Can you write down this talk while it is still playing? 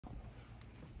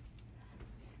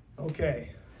Okay,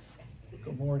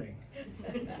 good morning.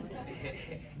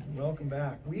 Welcome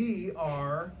back. We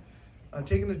are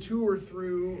taking a tour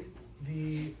through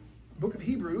the book of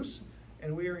Hebrews,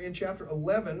 and we are in chapter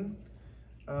 11.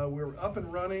 We're up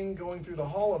and running, going through the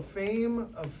Hall of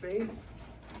Fame of Faith,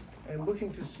 and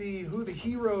looking to see who the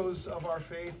heroes of our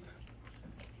faith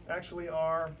actually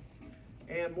are,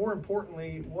 and more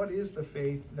importantly, what is the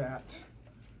faith that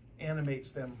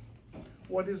animates them?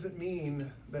 What does it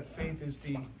mean that faith is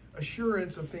the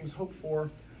assurance of things hoped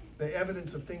for, the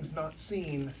evidence of things not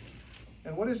seen?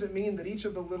 And what does it mean that each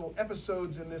of the little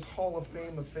episodes in this Hall of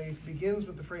Fame of faith begins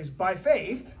with the phrase, by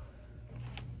faith,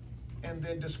 and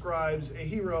then describes a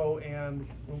hero and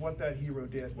what that hero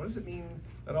did? What does it mean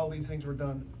that all these things were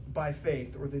done by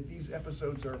faith, or that these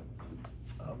episodes are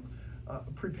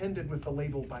prepended with the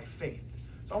label by faith?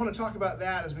 So I want to talk about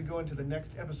that as we go into the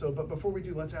next episode, but before we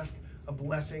do, let's ask a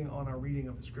blessing on our reading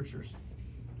of the scriptures.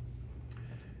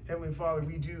 Heavenly Father,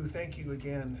 we do thank you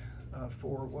again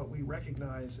for what we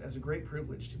recognize as a great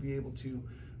privilege to be able to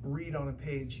read on a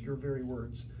page your very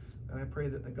words. And I pray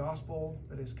that the gospel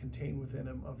that is contained within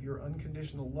them of your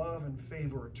unconditional love and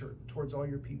favor towards all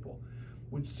your people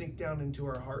would sink down into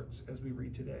our hearts as we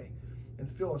read today and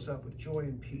fill us up with joy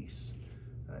and peace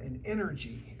and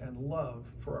energy and love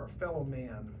for our fellow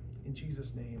man. In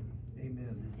Jesus' name,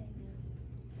 amen.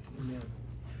 Amen.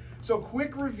 So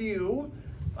quick review.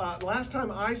 Last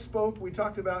time I spoke, we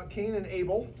talked about Cain and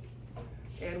Abel,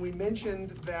 and we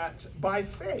mentioned that by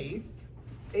faith,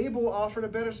 Abel offered a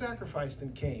better sacrifice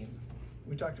than Cain.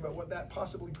 We talked about what that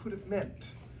possibly could have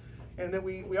meant. And then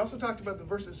we also talked about the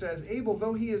verse that says, Abel,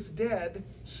 though he is dead,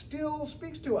 still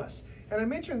speaks to us. And I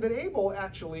mentioned that Abel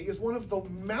actually is one of the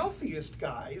mouthiest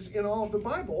guys in all of the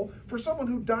Bible for someone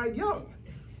who died young.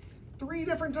 3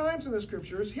 different times in the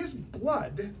scriptures, his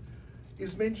blood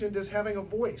is mentioned as having a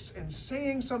voice and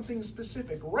saying something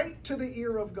specific right to the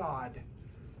ear of God.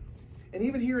 And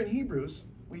even here in Hebrews,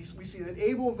 we see that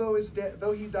Abel,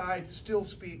 though he died, still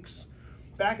speaks.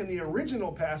 Back in the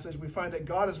original passage, we find that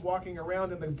God is walking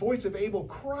around and the voice of Abel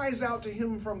cries out to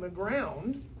him from the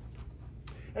ground.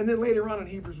 And then later on in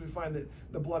Hebrews, we find that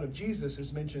the blood of Jesus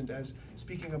is mentioned as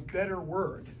speaking a better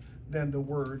word than the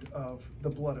word of the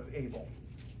blood of Abel.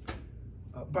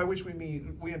 By which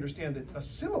we understand that a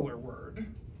similar word,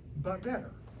 but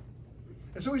better.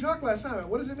 And so we talked last time about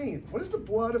what does it mean? What is the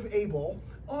blood of Abel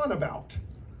on about?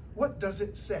 What does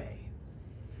it say?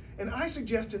 And I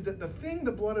suggested that the thing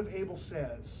the blood of Abel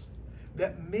says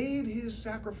that made his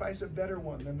sacrifice a better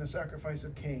one than the sacrifice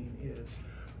of Cain is,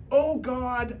 "Oh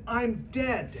God, I'm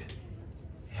dead.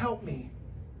 Help me."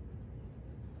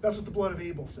 That's what the blood of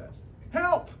Abel says.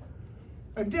 Help!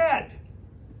 I'm dead.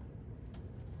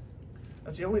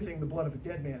 That's the only thing the blood of a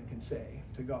dead man can say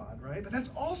to God, right? But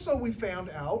that's also, we found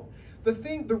out,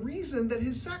 the reason that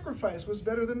his sacrifice was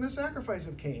better than the sacrifice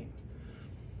of Cain.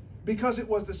 Because it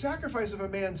was the sacrifice of a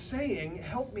man saying,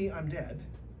 "Help me, I'm dead."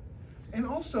 And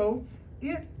also,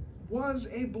 it was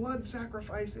a blood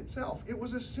sacrifice itself. It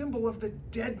was a symbol of the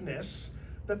deadness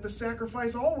that the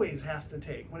sacrifice always has to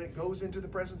take when it goes into the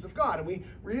presence of God. And we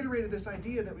reiterated this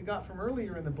idea that we got from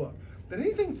earlier in the book, that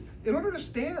in order to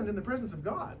stand in the presence of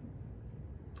God,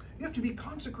 you have to be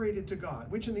consecrated to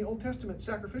God, which in the Old Testament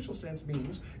sacrificial sense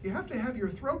means you have to have your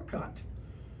throat cut.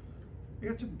 You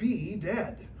have to be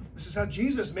dead. This is how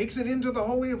Jesus makes it into the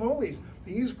Holy of Holies.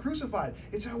 He is crucified.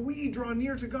 It's how we draw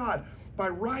near to God, by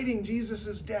riding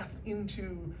Jesus' death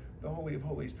into the Holy of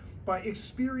Holies, by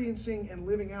experiencing and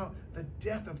living out the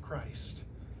death of Christ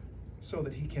so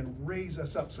that he can raise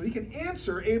us up, so he can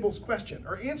answer Abel's question,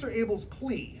 or answer Abel's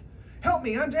plea. "Help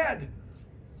me, I'm dead."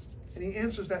 And he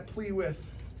answers that plea with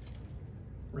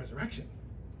resurrection,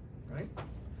 right?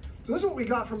 So this is what we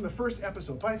got from the first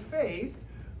episode. By faith,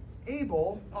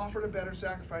 Abel offered a better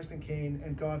sacrifice than Cain,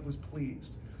 and God was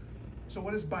pleased. So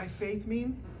what does by faith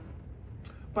mean?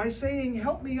 By saying,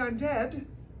 "Help me, I'm dead,"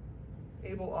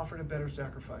 Abel offered a better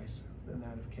sacrifice than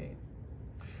that of Cain.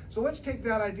 So let's take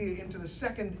that idea into the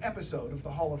second episode of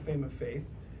the Hall of Fame of Faith,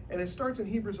 and it starts in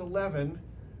Hebrews 11,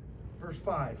 verse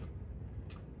 5.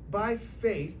 By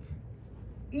faith,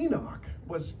 Enoch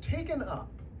was taken up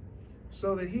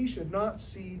so that he should not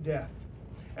see death.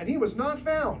 And he was not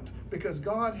found, because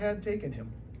God had taken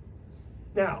him.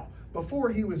 Now, before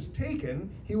he was taken,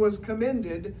 he was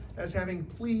commended as having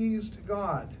pleased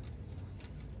God.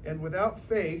 And without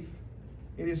faith,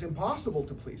 it is impossible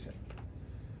to please him.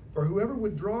 For whoever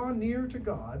would draw near to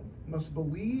God must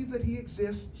believe that he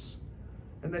exists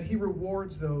and that he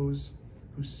rewards those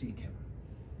who seek him.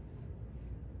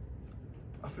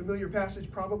 A familiar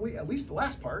passage probably, at least the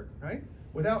last part, right?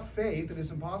 Without faith, it is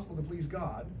impossible to please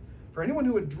God. For anyone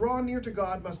who would draw near to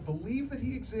God must believe that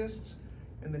he exists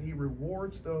and that he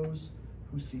rewards those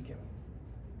who seek him.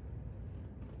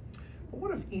 But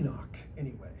what of Enoch,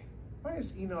 anyway? Why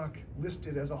is Enoch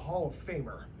listed as a Hall of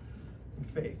Famer in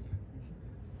faith?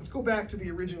 Let's go back to the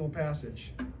original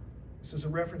passage. This is a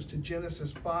reference to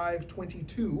Genesis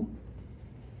 5:22.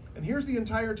 And here's the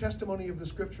entire testimony of the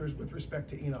scriptures with respect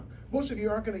to Enoch. Most of you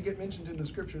aren't going to get mentioned in the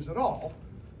scriptures at all.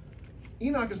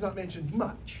 Enoch is not mentioned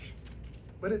much,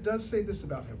 but it does say this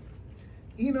about him.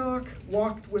 Enoch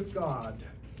walked with God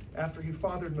after he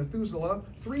fathered Methuselah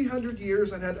 300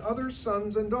 years and had other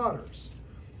sons and daughters.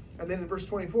 And then in verse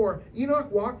 24,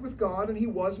 Enoch walked with God and he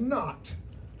was not,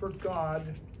 for God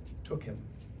took him.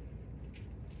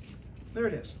 There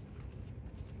it is.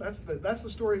 That's the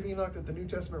story of Enoch that the New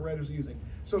Testament writers are using.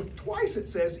 So twice it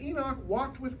says Enoch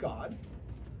walked with God.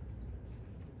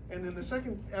 And then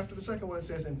after the second one it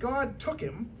says, and God took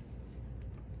him.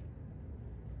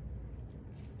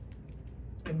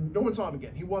 And no one saw him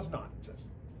again. He was not, it says.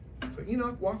 So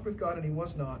Enoch walked with God and he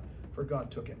was not, for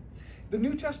God took him. The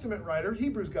New Testament writer,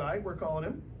 Hebrews guy, we're calling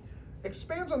him,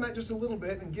 expands on that just a little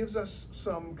bit and gives us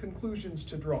some conclusions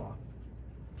to draw.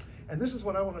 And this is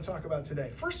what I want to talk about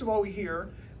today. First of all, we hear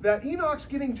that Enoch's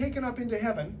getting taken up into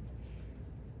heaven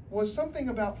was something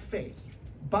about faith.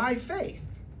 By faith,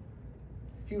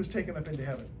 he was taken up into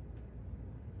heaven.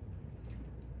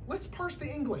 Let's parse the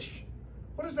English.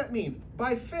 What does that mean?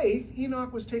 By faith,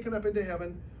 Enoch was taken up into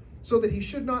heaven so that he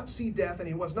should not see death, and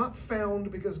he was not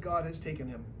found because God has taken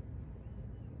him.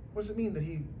 What does it mean that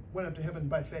he went up to heaven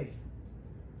by faith?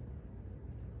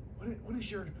 What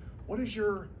is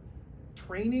your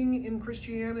training in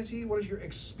Christianity? What is your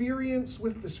experience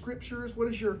with the scriptures? What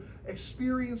is your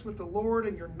experience with the Lord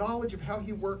and your knowledge of how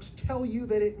he works tell you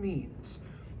that it means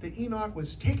that Enoch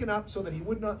was taken up so that he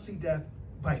would not see death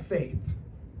by faith?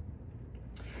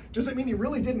 Does it mean he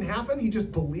really didn't happen? He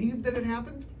just believed that it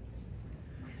happened?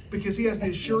 Because he has the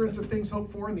assurance of things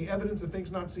hoped for and the evidence of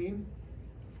things not seen?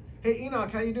 Hey, Enoch,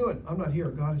 how you doing? I'm not here.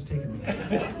 God has taken me.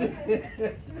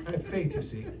 I have faith, you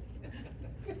see.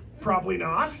 Probably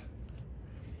not.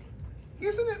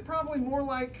 Isn't it probably more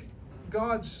like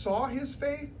God saw his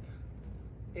faith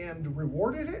and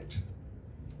rewarded it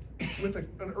with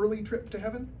an early trip to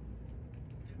heaven?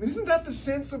 I mean, isn't that the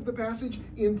sense of the passage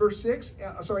in verse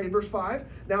 5?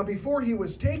 Now, before he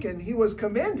was taken, he was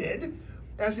commended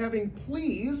as having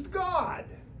pleased God.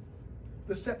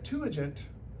 The Septuagint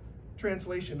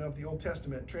translation of the Old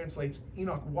Testament translates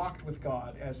Enoch walked with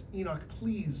God as Enoch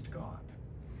pleased God.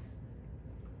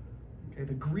 Okay,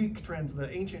 the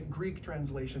ancient Greek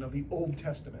translation of the Old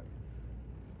Testament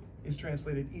is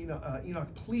translated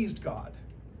Enoch pleased God,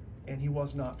 and he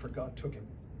was not, for God took him.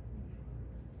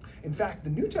 In fact, the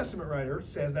New Testament writer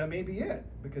says that may be it,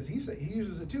 because he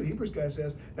uses it too. Hebrews guy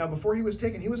says, now before he was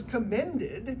taken, he was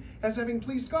commended as having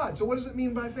pleased God. So what does it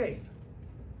mean by faith?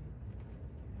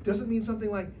 Does it mean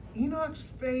something like Enoch's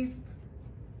faith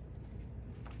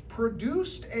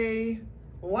produced a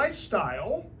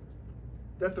lifestyle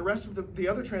that the rest of the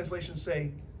other translations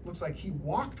say looks like he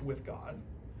walked with God?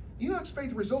 Enoch's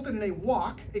faith resulted in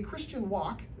a Christian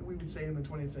walk, that we would say in the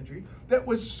 20th century, that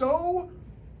was so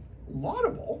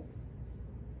laudable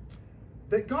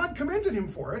that God commended him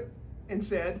for it and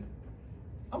said,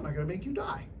 I'm not going to make you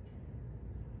die.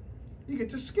 You get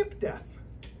to skip death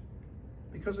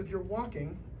because of your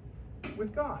walking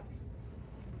with God,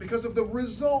 because of the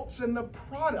results and the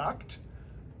product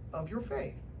of your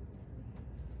faith.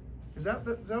 Is that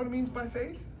what it means by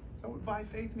faith? Is that what by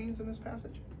faith means in this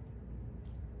passage?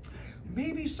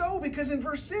 Maybe so, because in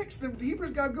verse 6, the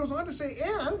Hebrews God goes on to say,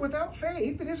 and without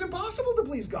faith, it is impossible to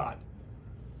please God.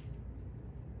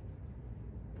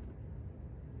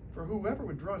 For whoever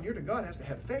would draw near to God has to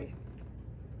have faith,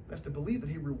 has to believe that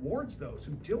he rewards those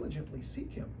who diligently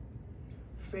seek him.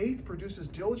 Faith produces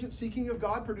diligent seeking of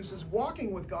God, produces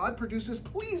walking with God, produces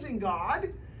pleasing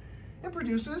God, and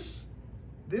produces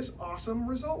this awesome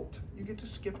result. You get to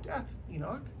skip death,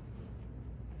 Enoch.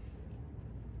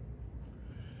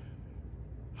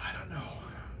 I don't know.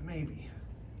 Maybe.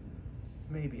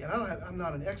 And I'm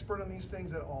not an expert on these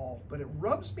things at all, but it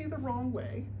rubs me the wrong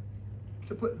way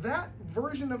to put that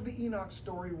version of the Enoch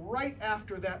story right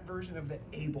after that version of the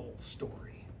Abel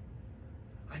story.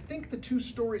 I think the two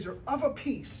stories are of a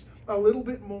piece, a little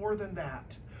bit more than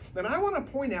that. Then I want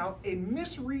to point out a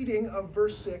misreading of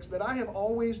verse 6 that I have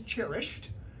always cherished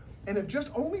and have just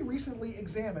only recently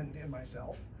examined in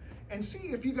myself, and see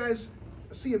if you guys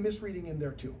see a misreading in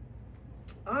there too.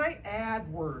 I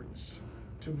add words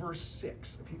to verse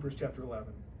 6 of Hebrews chapter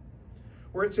 11,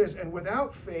 where it says, and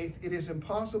without faith it is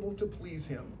impossible to please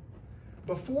him.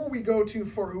 before we go to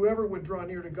for whoever would draw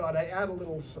near to God, I add a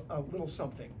little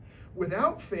something.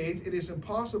 Without faith, it is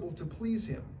impossible to please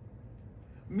him.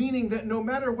 Meaning that no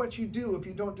matter what you do, if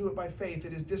you don't do it by faith,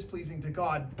 it is displeasing to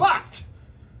God. But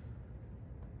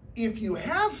if you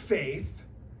have faith,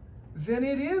 then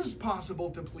it is possible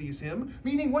to please him.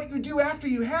 Meaning what you do after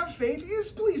you have faith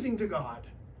is pleasing to God.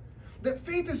 That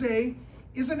faith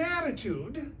is an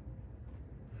attitude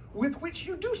with which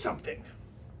you do something.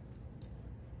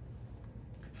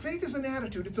 Faith is an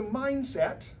attitude. It's a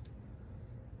mindset.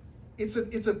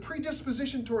 It's a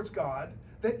predisposition towards God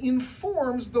that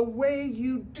informs the way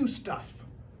you do stuff.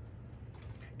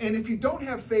 And if you don't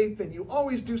have faith, then you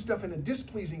always do stuff in a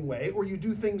displeasing way, or you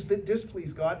do things that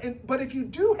displease God. But if you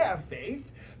do have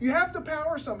faith, you have the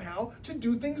power somehow to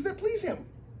do things that please him,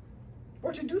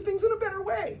 or to do things in a better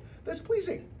way that's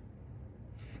pleasing.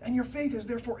 And your faith is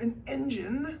therefore an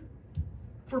engine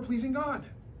for pleasing God.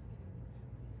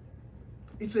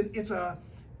 It's a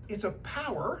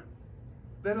power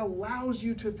that allows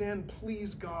you to then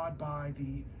please God by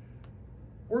the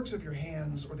works of your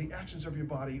hands, or the actions of your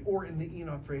body, or in the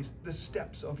Enoch phrase, the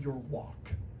steps of your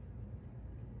walk.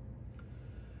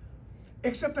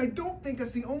 Except I don't think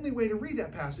that's the only way to read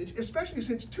that passage, especially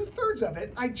since 2/3 of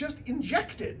it I just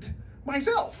injected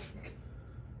myself.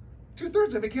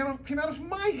 2/3 of it came out of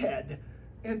my head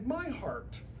and my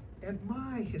heart and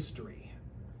my history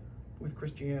with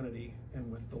Christianity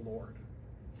and with the Lord.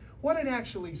 What it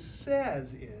actually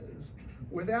says is,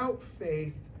 without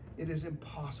faith, it is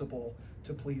impossible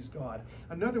to please God.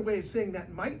 Another way of saying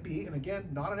that might be, and again,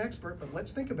 not an expert, but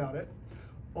let's think about it,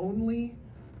 only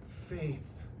faith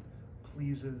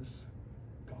pleases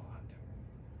God.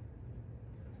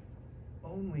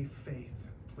 Only faith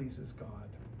pleases God.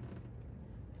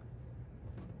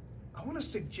 I want to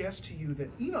suggest to you that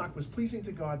Enoch was pleasing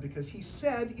to God because he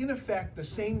said, in effect, the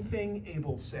same thing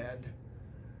Abel said.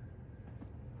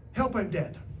 Help, I'm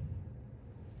dead.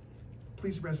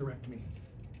 Please resurrect me.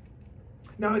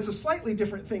 Now, it's a slightly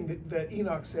different thing that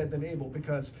Enoch said than Abel,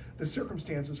 because the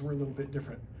circumstances were a little bit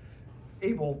different.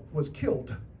 Abel was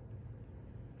killed.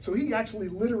 So he actually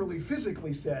literally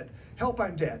physically said, help,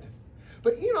 I'm dead.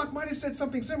 But Enoch might have said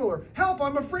something similar. Help,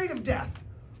 I'm afraid of death.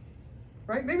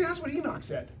 Right? Maybe that's what Enoch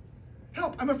said.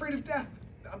 Help, I'm afraid of death.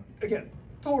 Again,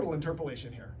 total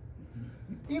interpolation here.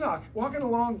 Enoch, walking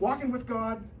along, walking with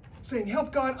God, saying,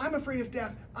 help God, I'm afraid of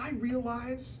death. I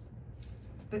realize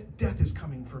that death is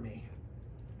coming for me.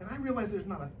 And I realize there's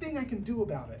not a thing I can do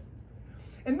about it.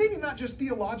 And maybe not just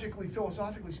theologically,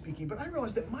 philosophically speaking, but I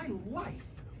realize that my life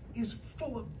is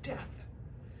full of death.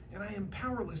 And I am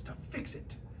powerless to fix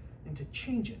it and to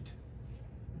change it.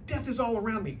 Death is all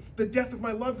around me. The death of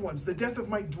my loved ones, the death of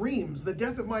my dreams, the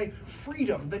death of my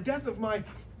freedom, the death of my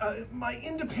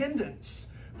independence,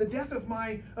 the death of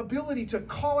my ability to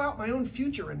call out my own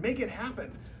future and make it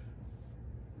happen.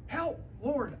 Help,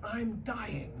 Lord, I'm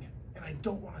dying and I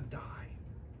don't want to die.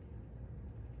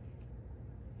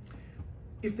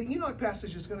 If the Enoch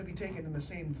passage is going to be taken in the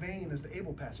same vein as the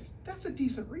Abel passage, that's a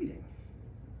decent reading,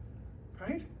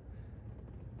 right?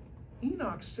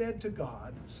 Enoch said to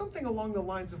God something along the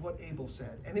lines of what Abel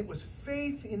said, and it was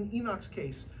faith in Enoch's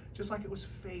case, just like it was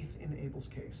faith in Abel's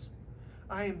case.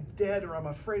 I am dead, or I'm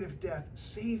afraid of death.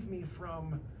 Save me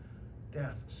from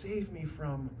death. Save me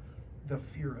from the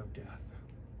fear of death.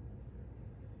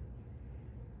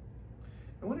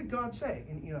 And what did God say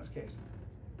in Enoch's case?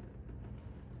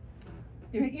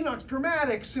 In Enoch's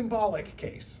dramatic, symbolic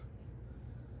case,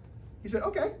 he said,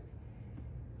 okay,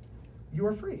 you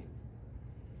are free.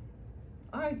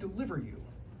 I deliver you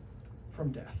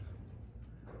from death.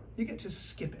 You get to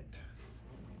skip it.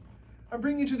 I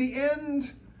bring you to the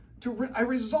end. I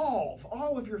resolve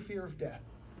all of your fear of death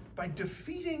by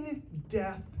defeating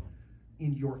death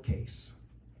in your case.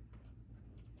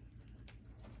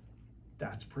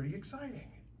 That's pretty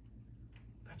exciting.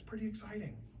 That's pretty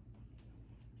exciting.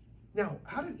 Now,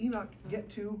 how did Enoch get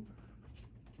to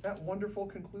that wonderful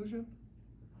conclusion?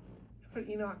 How did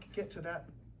Enoch get to that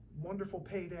wonderful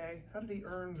payday? How did he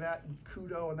earn that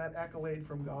kudo and that accolade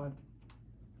from God?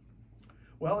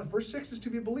 Well, if verse 6 is to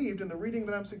be believed in the reading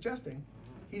that I'm suggesting,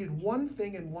 he did one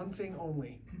thing and one thing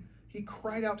only. He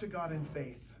cried out to God in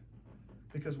faith,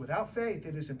 because without faith,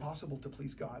 it is impossible to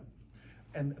please God.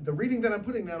 And the reading that I'm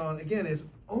putting that on, again, is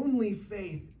only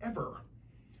faith ever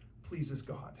pleases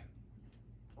God.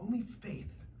 Only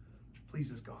faith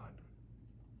pleases God.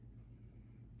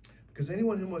 Because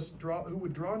anyone who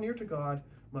would draw near to God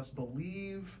must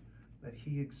believe that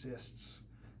he exists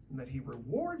and that he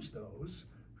rewards those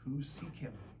who seek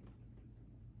him.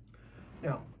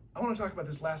 Now, I want to talk about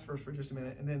this last verse for just a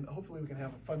minute, and then hopefully we can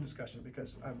have a fun discussion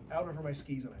because I'm out over my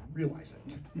skis and I realize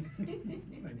it.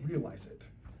 I realize it.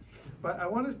 But I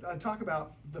want to talk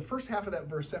about the first half of that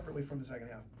verse separately from the second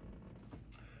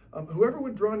half. Whoever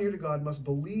would draw near to God must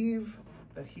believe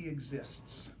that he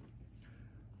exists.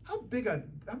 How big a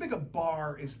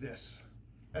bar is this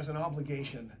as an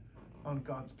obligation on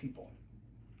God's people?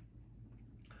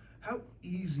 How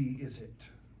easy is it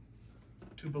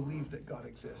to believe that God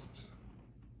exists?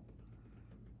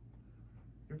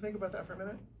 You ever think about that for a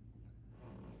minute?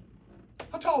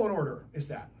 How tall an order is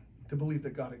that to believe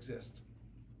that God exists?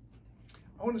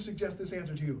 I want to suggest this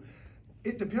answer to you.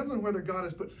 It depends on whether God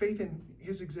has put faith in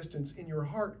his existence in your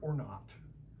heart or not.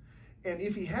 And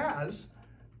if he has,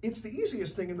 it's the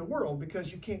easiest thing in the world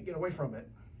because you can't get away from it.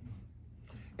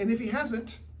 And if he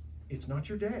hasn't, it's not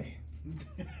your day.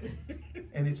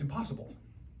 And it's impossible,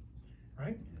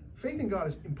 right? Faith in God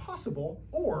is impossible,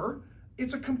 or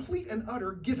it's a complete and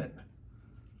utter given,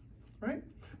 right?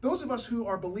 Those of us who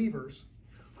are believers,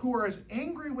 who are as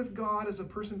angry with God as a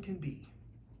person can be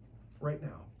right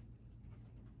now,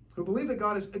 who believe that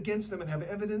God is against them and have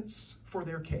evidence for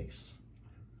their case,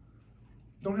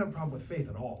 don't have a problem with faith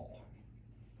at all.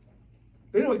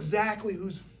 They know exactly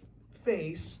whose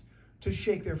face to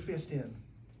shake their fist in,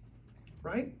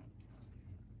 right?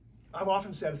 I've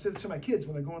often said it to my kids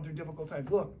when they're going through difficult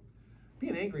times, look,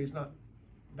 being angry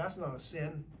that's not a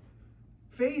sin.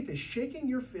 Faith is shaking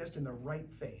your fist in the right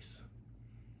face.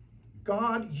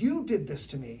 God, you did this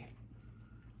to me.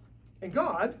 And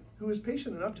God, who is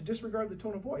patient enough to disregard the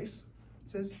tone of voice,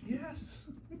 says, yes,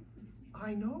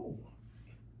 I know.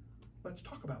 Let's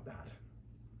talk about that.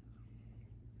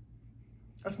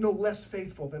 That's no less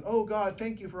faithful than, oh God,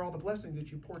 thank you for all the blessings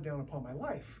that you poured down upon my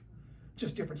life.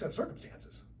 Just different set of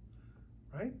circumstances,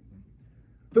 right?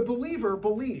 The believer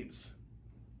believes.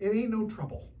 It ain't no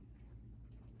trouble.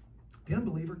 The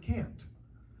unbeliever can't.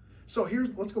 So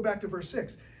let's go back to verse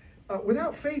 6.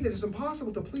 Without faith, it is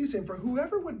impossible to please him, for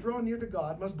whoever would draw near to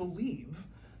God must believe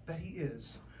that he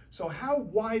is. So how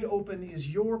wide open is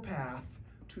your path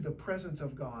to the presence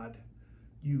of God,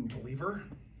 you believer?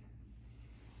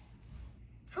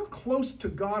 How close to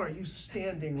God are you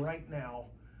standing right now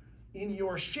in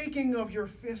your shaking of your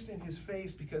fist in his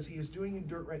face because he is doing you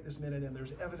dirt right this minute and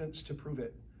there's evidence to prove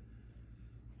it?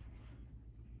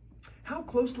 How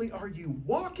closely are you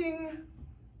walking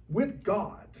with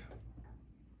God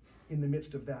in the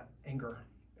midst of that anger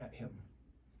at him?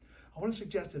 I want to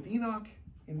suggest if Enoch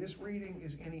in this reading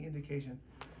is any indication,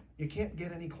 you can't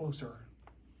get any closer.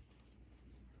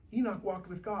 Enoch walked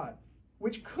with God,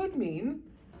 which could mean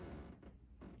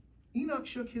Enoch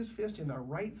shook his fist in the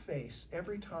right face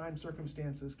every time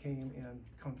circumstances came and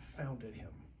confounded him.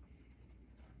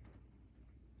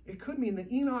 It could mean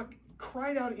that Enoch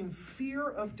cried out in fear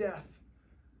of death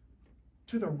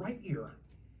to the right ear.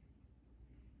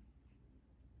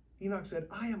 Enoch said,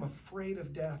 I am afraid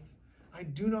of death. I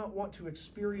do not want to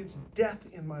experience death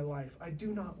in my life. I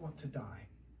do not want to die.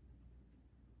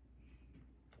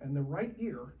 And the right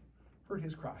ear heard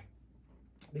his cry,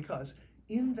 because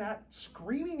in that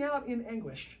screaming out in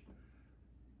anguish,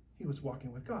 he was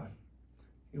walking with God.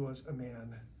 He was a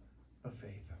man of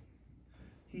faith.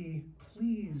 He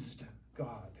pleased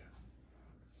God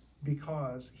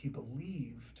because he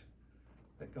believed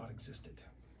that God existed.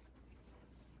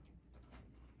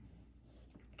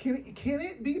 Can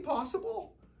it be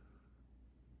possible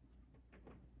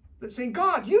that saying,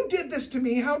 God, you did this to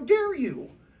me, how dare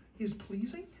you, is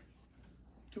pleasing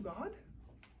to God?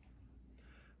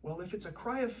 Well, if it's a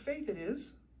cry of faith, it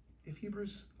is. If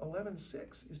Hebrews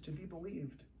 11:6 is to be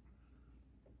believed.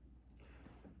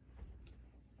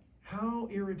 How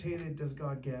irritated does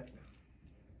God get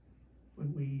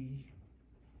when we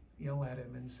yell at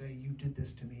him and say, you did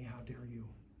this to me, how dare you?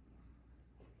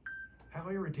 How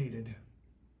irritated?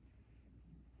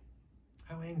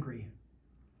 How angry?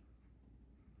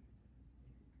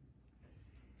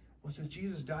 Well, since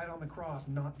Jesus died on the cross,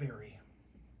 not very.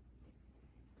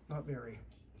 Not very.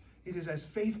 It is as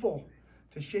faithful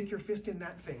to shake your fist in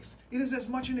that face. It is as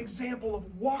much an example of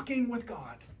walking with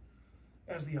God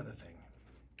as the other thing.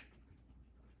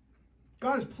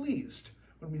 God is pleased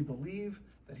when we believe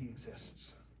that he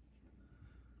exists.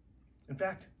 In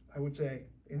fact, I would say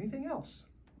anything else,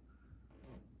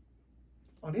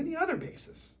 on any other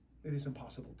basis, it is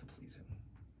impossible to please him.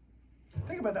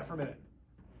 Think about that for a minute.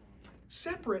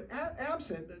 Separate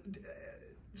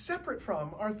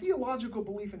from our theological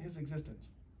belief in his existence,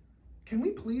 can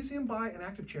we please him by an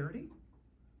act of charity?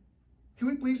 Can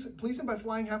we please him by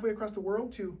flying halfway across the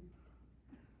world to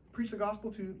preach the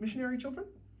gospel to missionary children?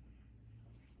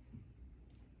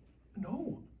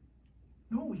 No,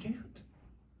 we can't.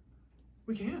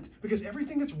 We can't, because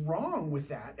everything that's wrong with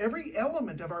that, every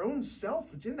element of our own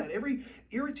self that's in that, every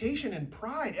irritation and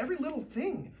pride, every little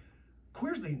thing,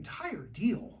 queers the entire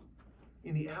deal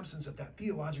in the absence of that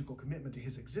theological commitment to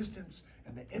his existence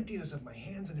and the emptiness of my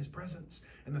hands in his presence,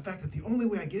 and the fact that the only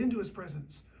way I get into his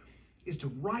presence is to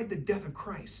ride the death of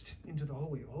Christ into the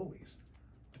Holy of Holies,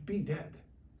 to be dead.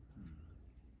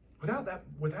 Without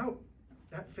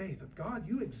that faith of God,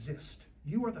 you exist.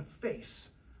 You are the face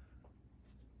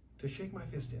to shake my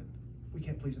fist in. We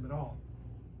can't please him at all.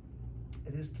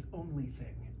 It is the only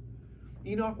thing.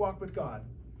 Enoch walked with God,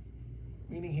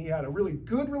 meaning he had a really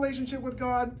good relationship with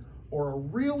God or a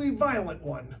really violent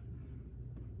one,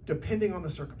 depending on the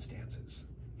circumstances.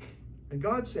 And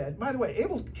God said, by the way,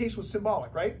 Abel's case was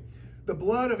symbolic, right? The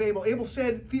blood of Abel. Abel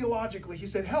said theologically, he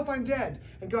said, help, I'm dead.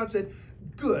 And God said,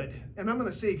 good, and I'm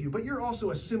going to save you, but you're also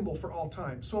a symbol for all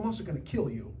time, so I'm also going to kill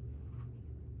you.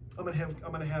 I'm going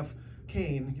to have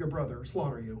Cain, your brother,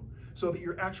 slaughter you, so that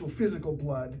your actual physical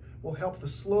blood will help the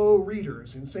slow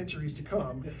readers in centuries to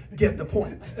come get the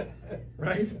point,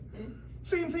 right?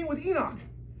 Same thing with Enoch,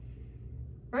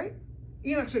 right?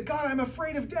 Enoch said, God, I'm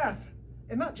afraid of death.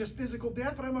 And not just physical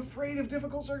death, but I'm afraid of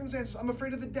difficult circumstances. I'm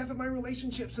afraid of the death of my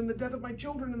relationships and the death of my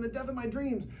children and the death of my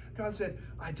dreams. God said,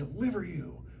 I deliver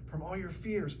you from all your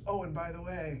fears. Oh, and by the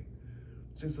way,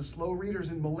 since the slow readers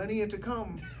in millennia to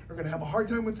come are going to have a hard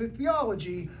time with the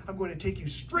theology, I'm going to take you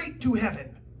straight to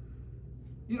heaven.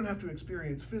 You don't have to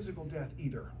experience physical death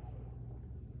either.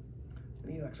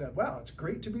 And Enoch said, wow, it's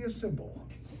great to be a symbol.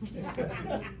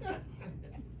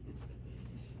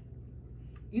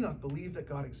 Enoch believed that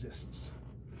God exists.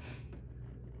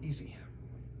 Easy.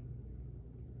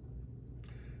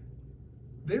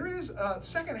 There is a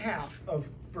second half of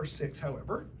verse 6,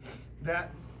 however,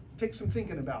 that takes some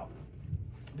thinking about.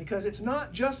 Because it's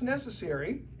not just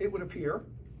necessary, it would appear,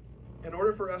 in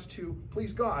order for us to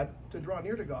please God, to draw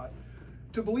near to God,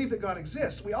 to believe that God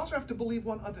exists. We also have to believe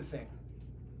one other thing.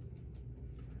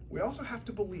 We also have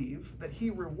to believe that he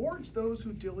rewards those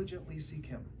who diligently seek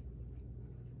him.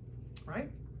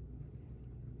 Right?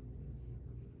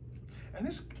 And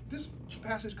this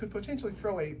passage could potentially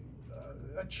throw a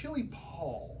chilly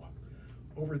pall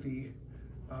over the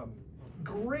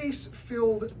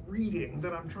grace-filled reading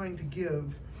that I'm trying to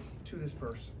give to this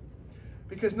verse.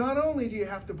 Because not only do you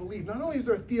have to believe, not only is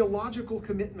there a theological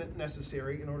commitment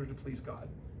necessary in order to please God,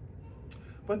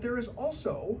 but there is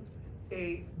also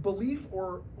a belief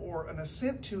or an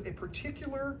assent to a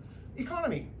particular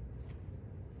economy.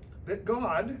 That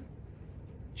God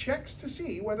checks to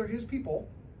see whether his people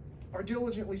are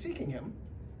diligently seeking him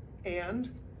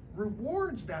and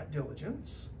rewards that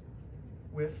diligence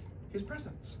with his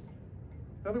presence.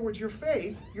 In other words, your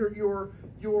faith, your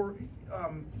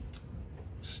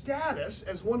status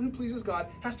as one who pleases God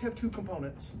has to have two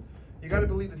components. You got to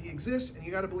believe that he exists, and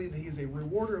you got to believe that he is a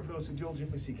rewarder of those who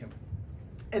diligently seek him.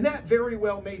 And that very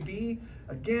well may be,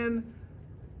 again,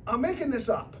 I'm making this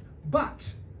up,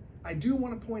 but I do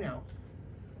want to point out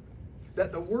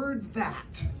that the word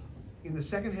that in the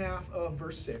second half of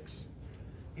verse 6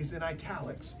 is in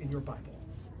italics in your Bible.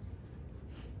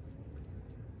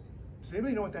 Does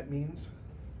anybody know what that means?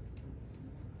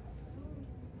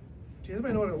 Does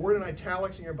anybody know what a word in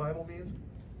italics in your Bible means?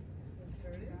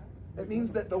 It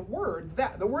means that the word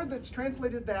that's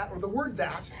translated that, or the word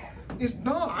that, is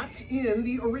not in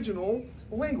the original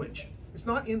language. It's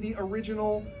not in the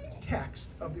original text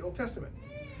of the Old Testament.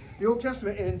 The Old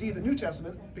Testament, and indeed the New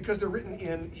Testament, because they're written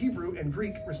in Hebrew and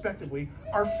Greek respectively,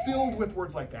 are filled with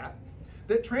words like that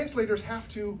translators have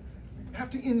to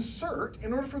insert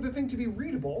in order for the thing to be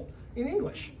readable in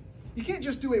English. You can't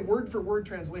just do a word-for-word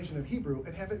translation of Hebrew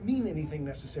and have it mean anything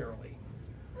necessarily,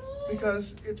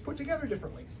 because it's put together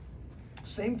differently.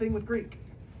 Same thing with Greek.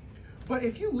 But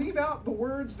if you leave out the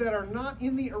words that are not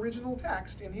in the original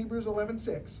text in Hebrews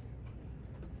 11:6,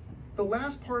 the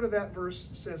last part of that verse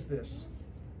says this: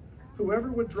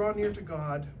 whoever would draw near to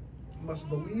God must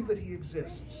believe that he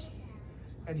exists,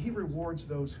 and he rewards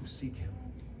those who seek him.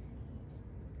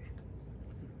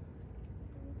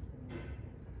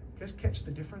 Guys, catch the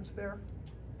difference there?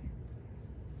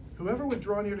 Whoever would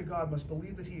draw near to God must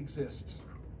believe that he exists.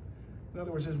 In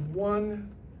other words, there's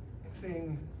one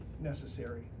thing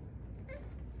necessary.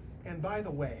 And by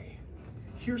the way,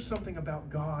 here's something about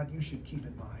God you should keep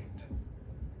in mind.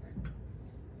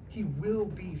 He will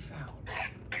be found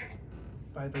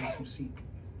by those who seek.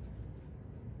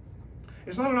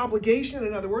 It's not an obligation,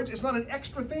 in other words. It's not an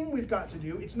extra thing we've got to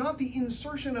do. It's not the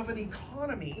insertion of an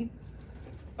economy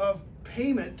of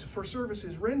payment for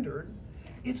services rendered.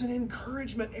 It's an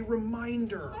encouragement, a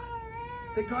reminder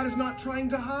that God is not trying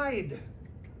to hide.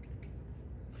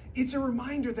 It's a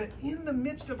reminder that in the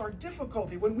midst of our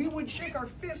difficulty, when we would shake our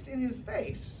fist in his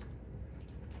face,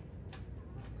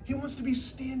 he wants to be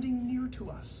standing near to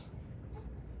us.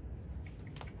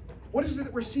 What is it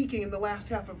that we're seeking in the last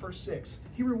half of verse 6?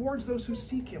 He rewards those who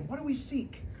seek him. What do we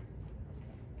seek?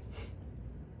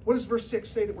 What does verse 6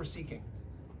 say that we're seeking?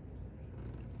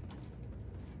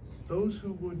 Those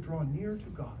who would draw near to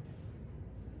God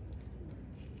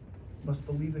must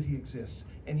believe that he exists.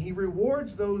 And he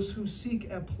rewards those who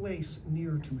seek a place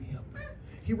near to him.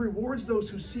 He rewards those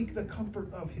who seek the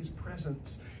comfort of his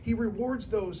presence. He rewards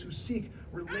those who seek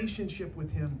relationship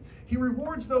with him. He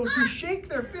rewards those who shake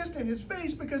their fist in his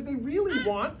face because they really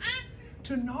want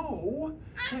to know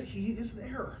that he is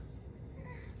there.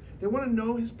 They want to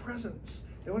know his presence.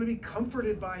 They want to be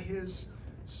comforted by his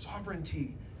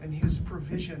sovereignty and his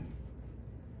provision.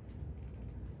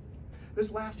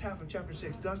 This last half of chapter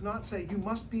 6 does not say you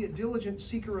must be a diligent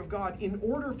seeker of God in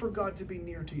order for God to be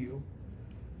near to you.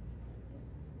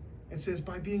 It says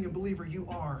by being a believer you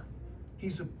are.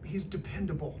 He's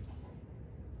dependable.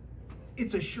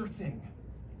 It's a sure thing.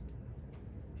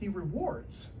 He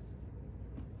rewards.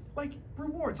 Like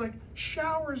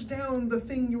showers down the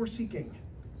thing you're seeking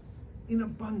in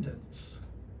abundance.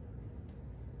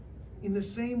 In the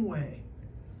same way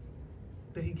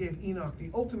that he gave Enoch the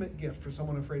ultimate gift for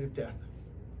someone afraid of death.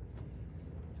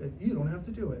 He said, you don't have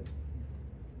to do it.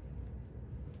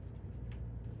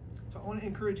 So I want to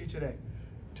encourage you today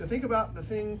to think about the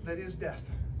thing that is death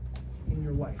in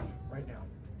your life right now.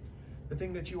 The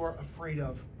thing that you are afraid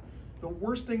of. The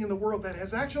worst thing in the world that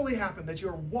has actually happened, that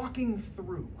you're walking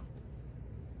through.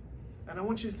 And I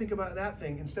want you to think about that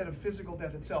thing instead of physical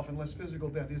death itself, unless physical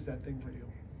death is that thing for you.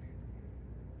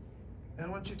 And I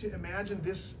want you to imagine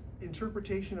this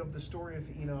interpretation of the story of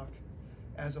Enoch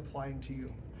as applying to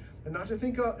you. And not to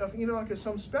think of Enoch as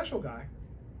some special guy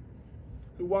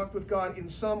who walked with God in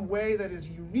some way that is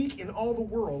unique in all the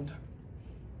world.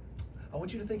 I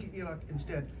want you to think of Enoch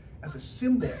instead as a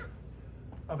symbol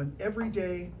of an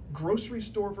everyday grocery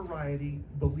store variety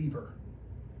believer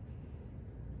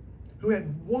who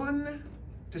had one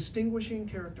distinguishing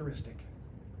characteristic,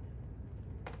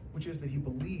 which is that he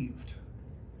believed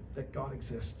that God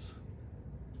exists.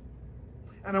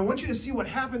 And I want you to see what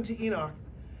happened to Enoch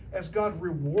as God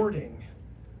rewarding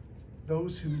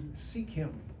those who seek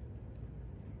him.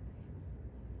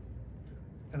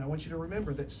 And I want you to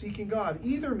remember that seeking God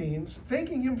either means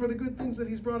thanking him for the good things that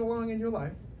he's brought along in your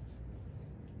life,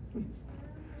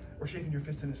 or shaking your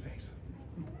fist in his face.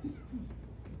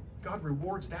 God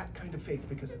rewards that kind of faith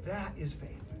because that is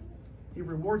faith. He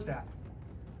rewards that.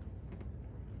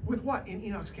 With what in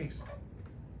Enoch's case?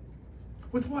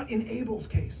 With what in Abel's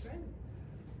case?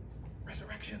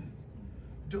 Resurrection.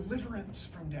 Deliverance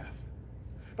from death.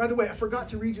 By the way, I forgot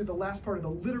to read you the last part of the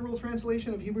literal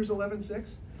translation of Hebrews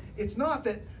 11:6. It's not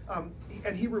that,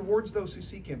 and he rewards those who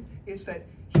seek him. It's that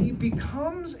he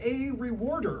becomes a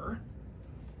rewarder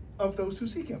of those who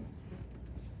seek him.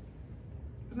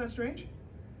 Isn't that strange?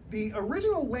 The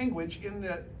original language in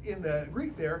the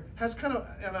Greek there has kind of,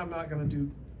 and I'm not going to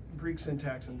do Greek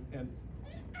syntax and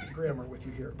grammar with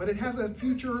you here, but it has a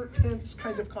future tense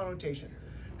kind of connotation.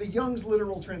 The Young's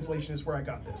literal translation is where I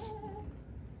got this.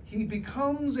 He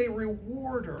becomes a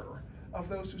rewarder of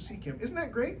those who seek him. Isn't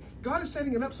that great? God is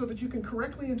setting it up so that you can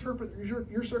correctly interpret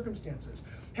your circumstances.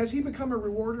 Has he become a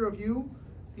rewarder of you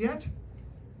yet?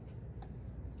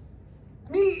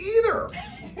 Me either.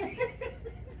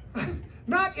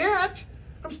 Not yet.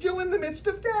 I'm still in the midst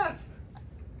of death.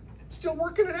 Still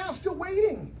working it out, still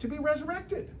waiting to be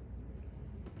resurrected.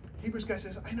 Hebrews guy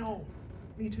says, I know,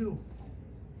 me too.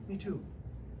 Me too.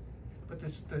 But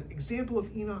the example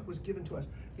of Enoch was given to us.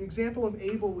 The example of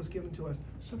Abel was given to us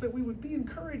so that we would be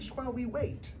encouraged while we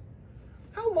wait.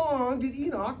 How long did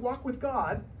Enoch walk with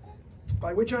God?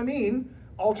 By which I mean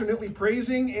alternately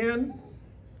praising and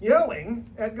yelling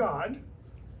at God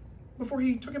before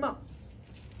he took him up.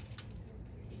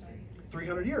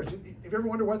 300 years. Have you ever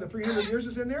wondered why the 300 years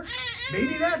is in there?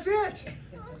 Maybe that's it.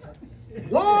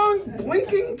 Long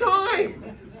blinking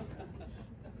time.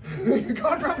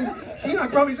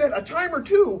 Enoch probably said, a time or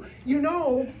two,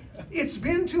 it's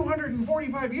been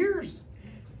 245 years.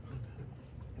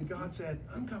 And God said,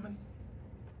 I'm coming.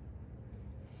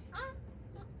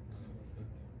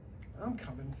 I'm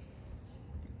coming.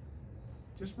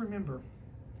 Just remember,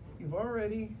 you've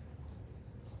already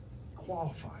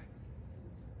qualified.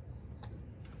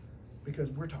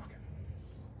 Because we're talking.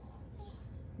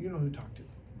 You know who to talk to.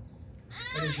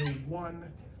 That is your one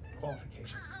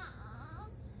qualification.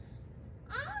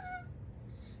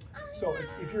 So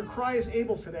if your cry is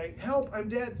Abel's today, help, I'm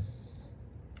dead.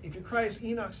 If your cry is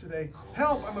Enoch's today,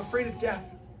 help, I'm afraid of death.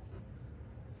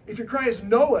 If your cry is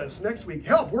Noah's next week,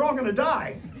 help, we're all going to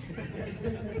die.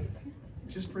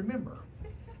 Just remember,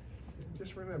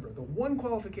 the one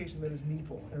qualification that is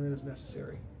needful and that is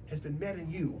necessary has been met in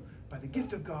you by the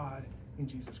gift of God in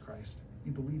Jesus Christ.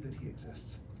 You believe that he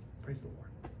exists. Praise the Lord.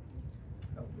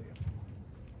 Hallelujah.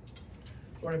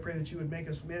 Lord, I pray that you would make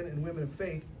us men and women of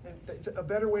faith. And a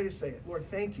better way to say it, Lord,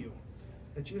 thank you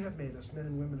that you have made us men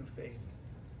and women of faith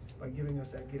by giving us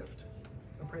that gift.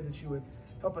 I pray that you would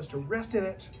help us to rest in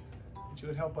it, that you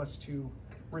would help us to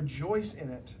rejoice in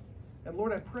it. And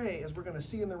Lord, I pray, as we're going to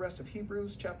see in the rest of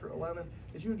Hebrews chapter 11,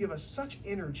 that you would give us such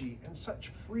energy and such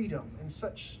freedom and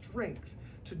such strength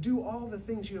to do all the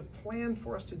things you have planned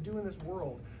for us to do in this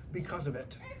world because of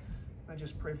it. I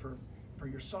just pray for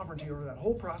your sovereignty over that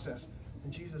whole process.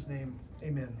 In Jesus' name,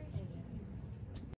 amen.